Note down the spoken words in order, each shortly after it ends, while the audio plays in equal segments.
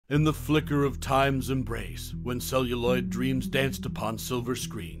In the flicker of time's embrace, when celluloid dreams danced upon silver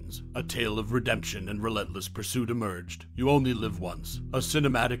screens, a tale of redemption and relentless pursuit emerged. You Only Live Once, a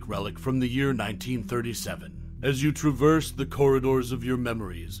cinematic relic from the year 1937. As you traverse the corridors of your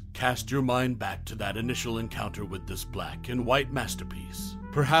memories, cast your mind back to that initial encounter with this black and white masterpiece.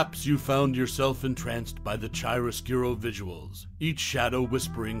 Perhaps you found yourself entranced by the chiaroscuro visuals, each shadow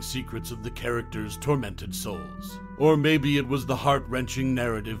whispering secrets of the characters' tormented souls. Or maybe it was the heart-wrenching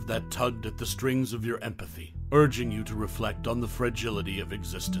narrative that tugged at the strings of your empathy, urging you to reflect on the fragility of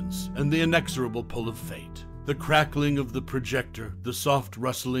existence and the inexorable pull of fate. The crackling of the projector, the soft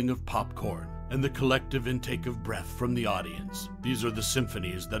rustling of popcorn, and the collective intake of breath from the audience. These are the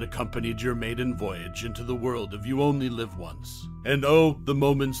symphonies that accompanied your maiden voyage into the world of You Only Live Once. And oh, the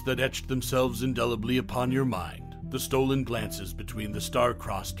moments that etched themselves indelibly upon your mind. The stolen glances between the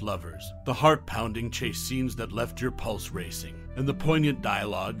star-crossed lovers, the heart-pounding chase scenes that left your pulse racing, and the poignant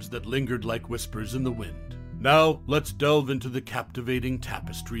dialogues that lingered like whispers in the wind. Now, let's delve into the captivating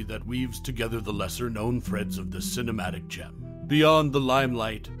tapestry that weaves together the lesser-known threads of this cinematic gem. Beyond the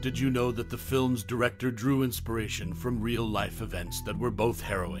limelight, did you know that the film's director drew inspiration from real-life events that were both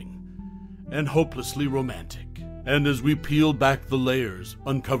harrowing and hopelessly romantic? And as we peel back the layers,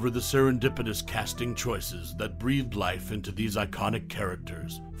 uncover the serendipitous casting choices that breathed life into these iconic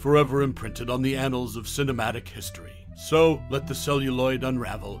characters, forever imprinted on the annals of cinematic history. So, let the celluloid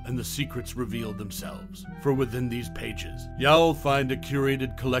unravel and the secrets reveal themselves, for within these pages, you'll find a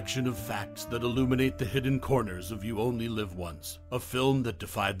curated collection of facts that illuminate the hidden corners of You Only Live Once, a film that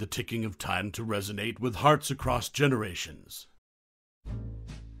defied the ticking of time to resonate with hearts across generations.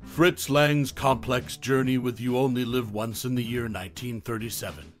 Fritz Lang's complex journey with You Only Live Once in the year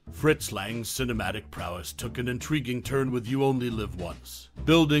 1937. Fritz Lang's cinematic prowess took an intriguing turn with You Only Live Once.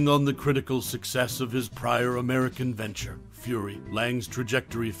 Building on the critical success of his prior American venture, Fury, Lang's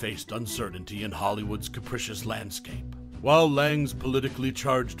trajectory faced uncertainty in Hollywood's capricious landscape. While Lang's politically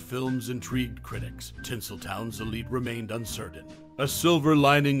charged films intrigued critics, Tinseltown's elite remained uncertain. A silver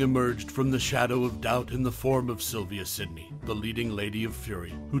lining emerged from the shadow of doubt in the form of Sylvia Sidney, the leading lady of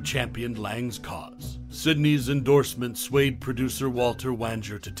Fury, who championed Lang's cause. Sidney's endorsement swayed producer Walter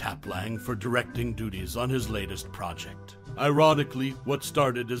Wanger to tap Lang for directing duties on his latest project. Ironically, what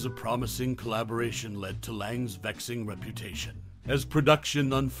started as a promising collaboration led to Lang's vexing reputation. As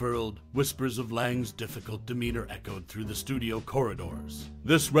production unfurled, whispers of Lang's difficult demeanor echoed through the studio corridors.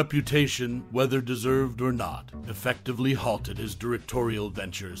 This reputation, whether deserved or not, effectively halted his directorial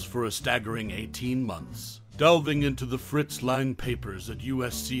ventures for a staggering 18 months. Delving into the Fritz Lang papers at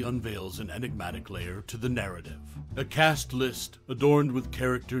USC unveils an enigmatic layer to the narrative. A cast list, adorned with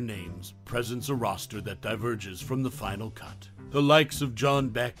character names, presents a roster that diverges from the final cut. The likes of John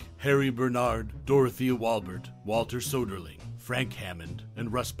Beck, Harry Bernard, Dorothea Walbert, Walter Soderling, Frank Hammond,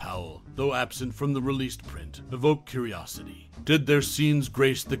 and Russ Powell, though absent from the released print, evoke curiosity. Did their scenes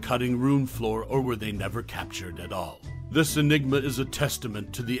grace the cutting room floor, or were they never captured at all? This enigma is a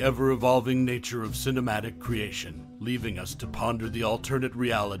testament to the ever-evolving nature of cinematic creation, leaving us to ponder the alternate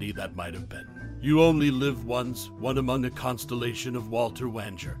reality that might have been. You Only Live Once, one among a constellation of Walter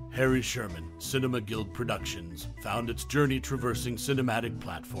Wanger, Harry Sherman, Cinema Guild Productions, found its journey traversing cinematic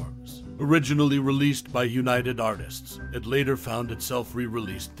platforms. Originally released by United Artists, it later found itself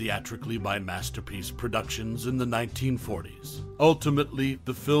re-released theatrically by Masterpiece Productions in the 1940s. Ultimately,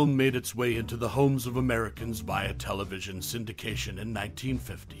 the film made its way into the homes of Americans via television syndication in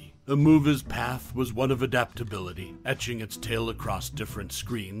 1950. The movie's path was one of adaptability, etching its tale across different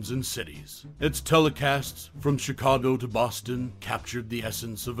screens and cities. Its telecasts, from Chicago to Boston, captured the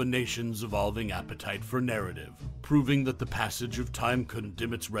essence of a nation's evolving appetite for narrative, proving that the passage of time couldn't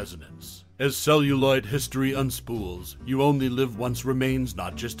dim its resonance. As celluloid history unspools, You Only Live Once remains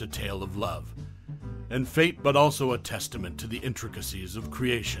not just a tale of love and fate, but also a testament to the intricacies of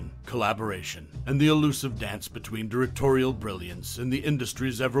creation, collaboration, and the elusive dance between directorial brilliance and the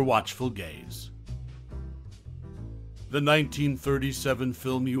industry's ever-watchful gaze. The 1937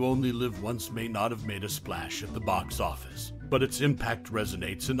 film You Only Live Once may not have made a splash at the box office, but its impact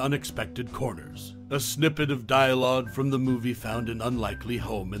resonates in unexpected corners. A snippet of dialogue from the movie found an unlikely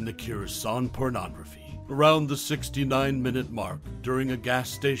home in The Cure's Son Pornography. Around the 69-minute mark, during a gas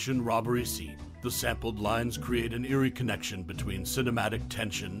station robbery scene, the sampled lines create an eerie connection between cinematic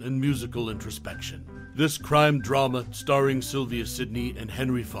tension and musical introspection. This crime drama, starring Sylvia Sidney and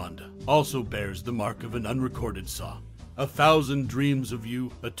Henry Fonda, also bears the mark of an unrecorded song. 1,000 Dreams of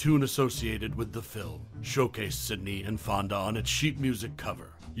You, a tune associated with the film, showcased Sidney and Fonda on its sheet music cover.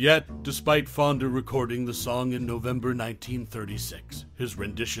 Yet, despite Fonda recording the song in November 1936, his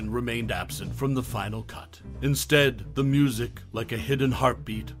rendition remained absent from the final cut. Instead, the music, like a hidden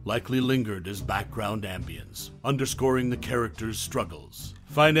heartbeat, likely lingered as background ambience, underscoring the characters' struggles.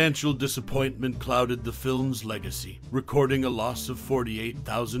 Financial disappointment clouded the film's legacy, recording a loss of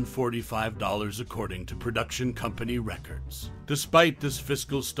 $48,045 according to production company records. Despite this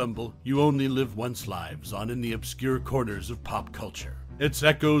fiscal stumble, You Only Live Once lives on in the obscure corners of pop culture. Its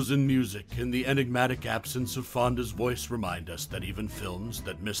echoes in music and the enigmatic absence of Fonda's voice remind us that even films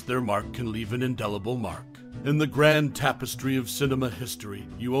that miss their mark can leave an indelible mark. In the grand tapestry of cinema history,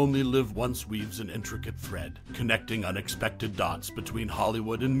 You Only Live Once weaves an intricate thread, connecting unexpected dots between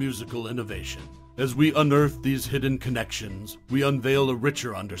Hollywood and musical innovation. As we unearth these hidden connections, we unveil a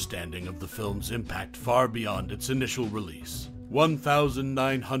richer understanding of the film's impact far beyond its initial release.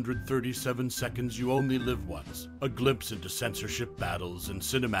 1,937 seconds You Only Live Once, a glimpse into censorship battles and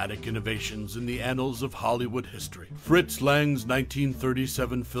cinematic innovations in the annals of Hollywood history. Fritz Lang's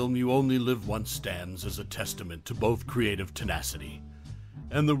 1937 film You Only Live Once stands as a testament to both creative tenacity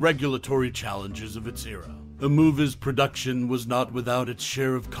and the regulatory challenges of its era. The movie's production was not without its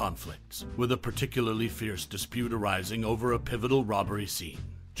share of conflicts, with a particularly fierce dispute arising over a pivotal robbery scene.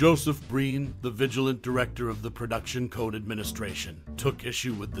 Joseph Breen, the vigilant director of the Production Code Administration, took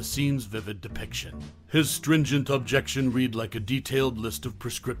issue with the scene's vivid depiction. His stringent objection read like a detailed list of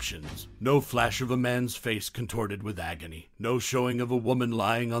prescriptions. No flash of a man's face contorted with agony. No showing of a woman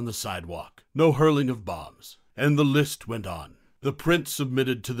lying on the sidewalk. No hurling of bombs. And the list went on. The print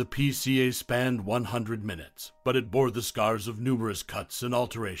submitted to the PCA spanned 100 minutes, but it bore the scars of numerous cuts and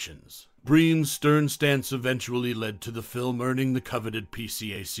alterations. Breen's stern stance eventually led to the film earning the coveted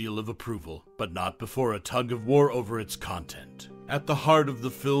PCA seal of approval, but not before a tug of war over its content. At the heart of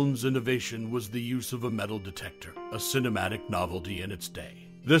the film's innovation was the use of a metal detector, a cinematic novelty in its day.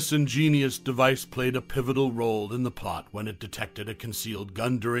 This ingenious device played a pivotal role in the plot when it detected a concealed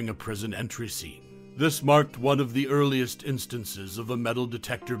gun during a prison entry scene. This marked one of the earliest instances of a metal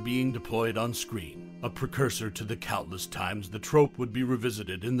detector being deployed on screen, a precursor to the countless times the trope would be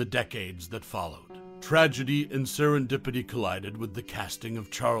revisited in the decades that followed. Tragedy and serendipity collided with the casting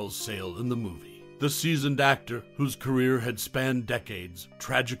of Charles Sale in the movie. The seasoned actor, whose career had spanned decades,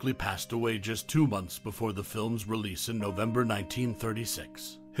 tragically passed away just 2 months before the film's release in November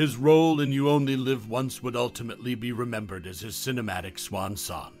 1936. His role in You Only Live Once would ultimately be remembered as his cinematic swan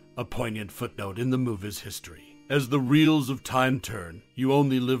song, a poignant footnote in the movie's history. As the reels of time turn, You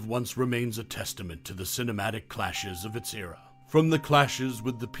Only Live Once remains a testament to the cinematic clashes of its era. From the clashes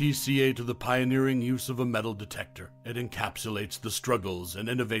with the PCA to the pioneering use of a metal detector, it encapsulates the struggles and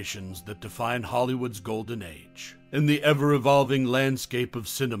innovations that define Hollywood's golden age. In the ever-evolving landscape of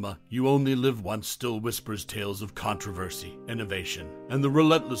cinema, You Only Live Once still whispers tales of controversy, innovation, and the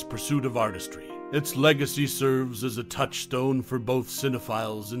relentless pursuit of artistry. Its legacy serves as a touchstone for both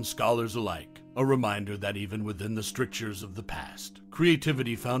cinephiles and scholars alike, a reminder that even within the strictures of the past,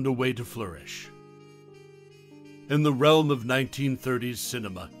 creativity found a way to flourish. In the realm of 1930s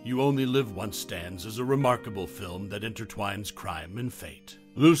cinema, You Only Live Once stands as a remarkable film that intertwines crime and fate.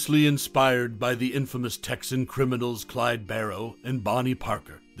 Loosely inspired by the infamous Texan criminals Clyde Barrow and Bonnie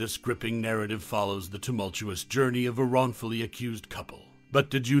Parker, this gripping narrative follows the tumultuous journey of a wrongfully accused couple. But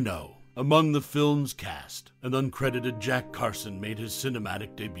did you know? Among the film's cast, an uncredited Jack Carson made his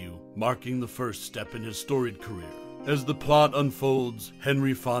cinematic debut, marking the first step in his storied career. As the plot unfolds,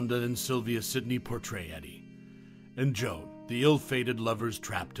 Henry Fonda and Sylvia Sidney portray Eddie and Joan, the ill-fated lovers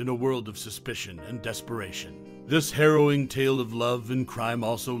trapped in a world of suspicion and desperation. This harrowing tale of love and crime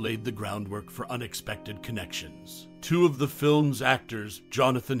also laid the groundwork for unexpected connections. Two of the film's actors,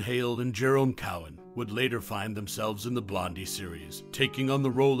 Jonathan Hale and Jerome Cowan, would later find themselves in the Blondie series, taking on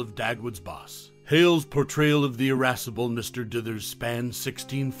the role of Dagwood's boss. Hale's portrayal of the irascible Mr. Dithers spanned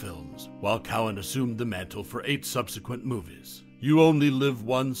 16 films, while Cowan assumed the mantle for 8 subsequent movies. You Only Live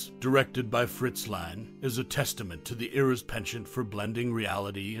Once, directed by Fritz Lang, is a testament to the era's penchant for blending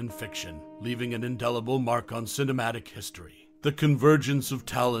reality and fiction, leaving an indelible mark on cinematic history. The convergence of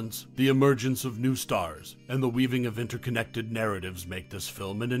talents, the emergence of new stars, and the weaving of interconnected narratives make this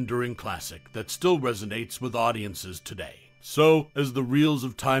film an enduring classic that still resonates with audiences today. So, as the reels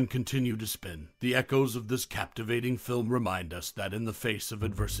of time continue to spin, the echoes of this captivating film remind us that in the face of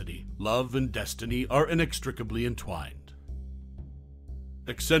adversity, love and destiny are inextricably entwined.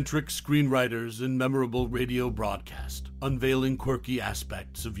 Eccentric screenwriters and memorable radio broadcast, unveiling quirky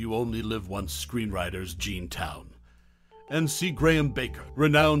aspects of You Only Live Once screenwriters Gene Town and C. Graham Baker,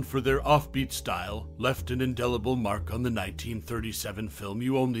 renowned for their offbeat style, left an indelible mark on the 1937 film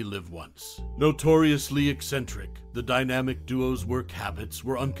You Only Live Once. Notoriously eccentric, the dynamic duo's work habits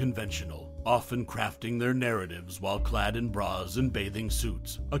were unconventional, often crafting their narratives while clad in bras and bathing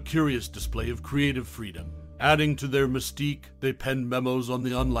suits, a curious display of creative freedom. Adding to their mystique, they penned memos on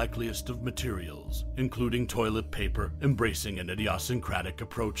the unlikeliest of materials, including toilet paper, embracing an idiosyncratic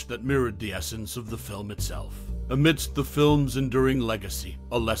approach that mirrored the essence of the film itself. Amidst the film's enduring legacy,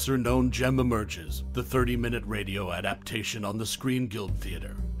 a lesser-known gem emerges, the 30-minute radio adaptation on the Screen Guild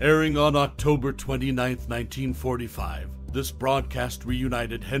Theater. Airing on October 29, 1945, this broadcast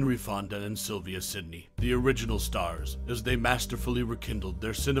reunited Henry Fonda and Sylvia Sidney, the original stars, as they masterfully rekindled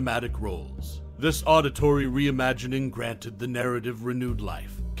their cinematic roles. This auditory reimagining granted the narrative renewed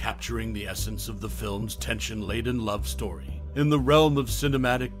life, capturing the essence of the film's tension-laden love story. In the realm of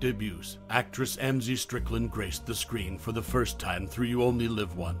cinematic debuts, actress Amzie Strickland graced the screen for the first time through You Only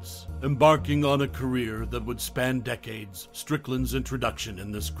Live Once. Embarking on a career that would span decades, Strickland's introduction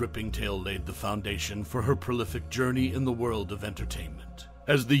in this gripping tale laid the foundation for her prolific journey in the world of entertainment.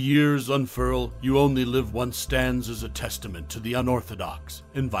 As the years unfurl, You Only Live Once stands as a testament to the unorthodox,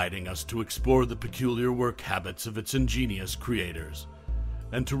 inviting us to explore the peculiar work habits of its ingenious creators,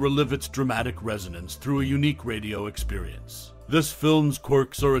 and to relive its dramatic resonance through a unique radio experience. This film's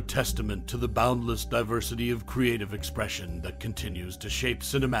quirks are a testament to the boundless diversity of creative expression that continues to shape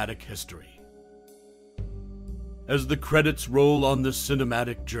cinematic history. As the credits roll on this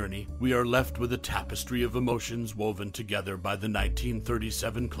cinematic journey, we are left with a tapestry of emotions woven together by the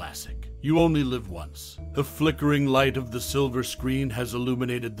 1937 classic, You Only Live Once. The flickering light of the silver screen has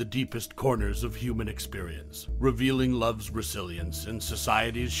illuminated the deepest corners of human experience, revealing love's resilience in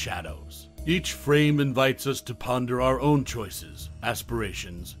society's shadows. Each frame invites us to ponder our own choices,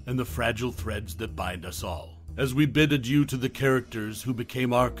 aspirations, and the fragile threads that bind us all. As we bid adieu to the characters who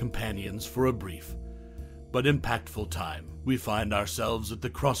became our companions for a brief but impactful time, we find ourselves at the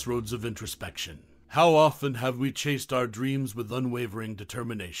crossroads of introspection. How often have we chased our dreams with unwavering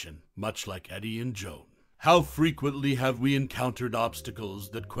determination, much like Eddie and Joan? How frequently have we encountered obstacles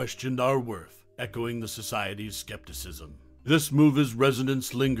that questioned our worth, echoing the society's skepticism? This movie's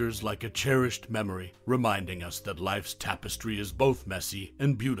resonance lingers like a cherished memory, reminding us that life's tapestry is both messy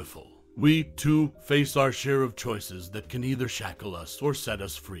and beautiful. We, too, face our share of choices that can either shackle us or set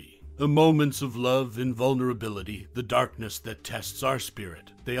us free. The moments of love and vulnerability, the darkness that tests our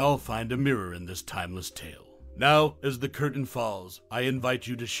spirit, they all find a mirror in this timeless tale. Now, as the curtain falls, I invite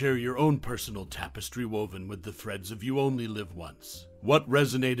you to share your own personal tapestry woven with the threads of You Only Live Once. What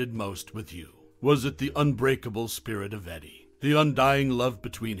resonated most with you? Was it the unbreakable spirit of Eddie, the undying love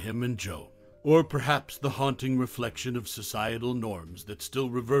between him and Joan, or perhaps the haunting reflection of societal norms that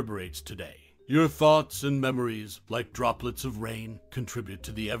still reverberates today? Your thoughts and memories, like droplets of rain, contribute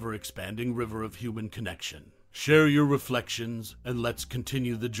to the ever-expanding river of human connection. Share your reflections, and let's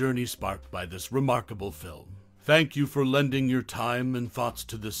continue the journey sparked by this remarkable film. Thank you for lending your time and thoughts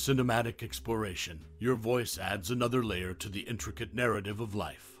to this cinematic exploration. Your voice adds another layer to the intricate narrative of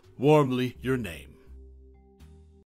life. Warmly, your name.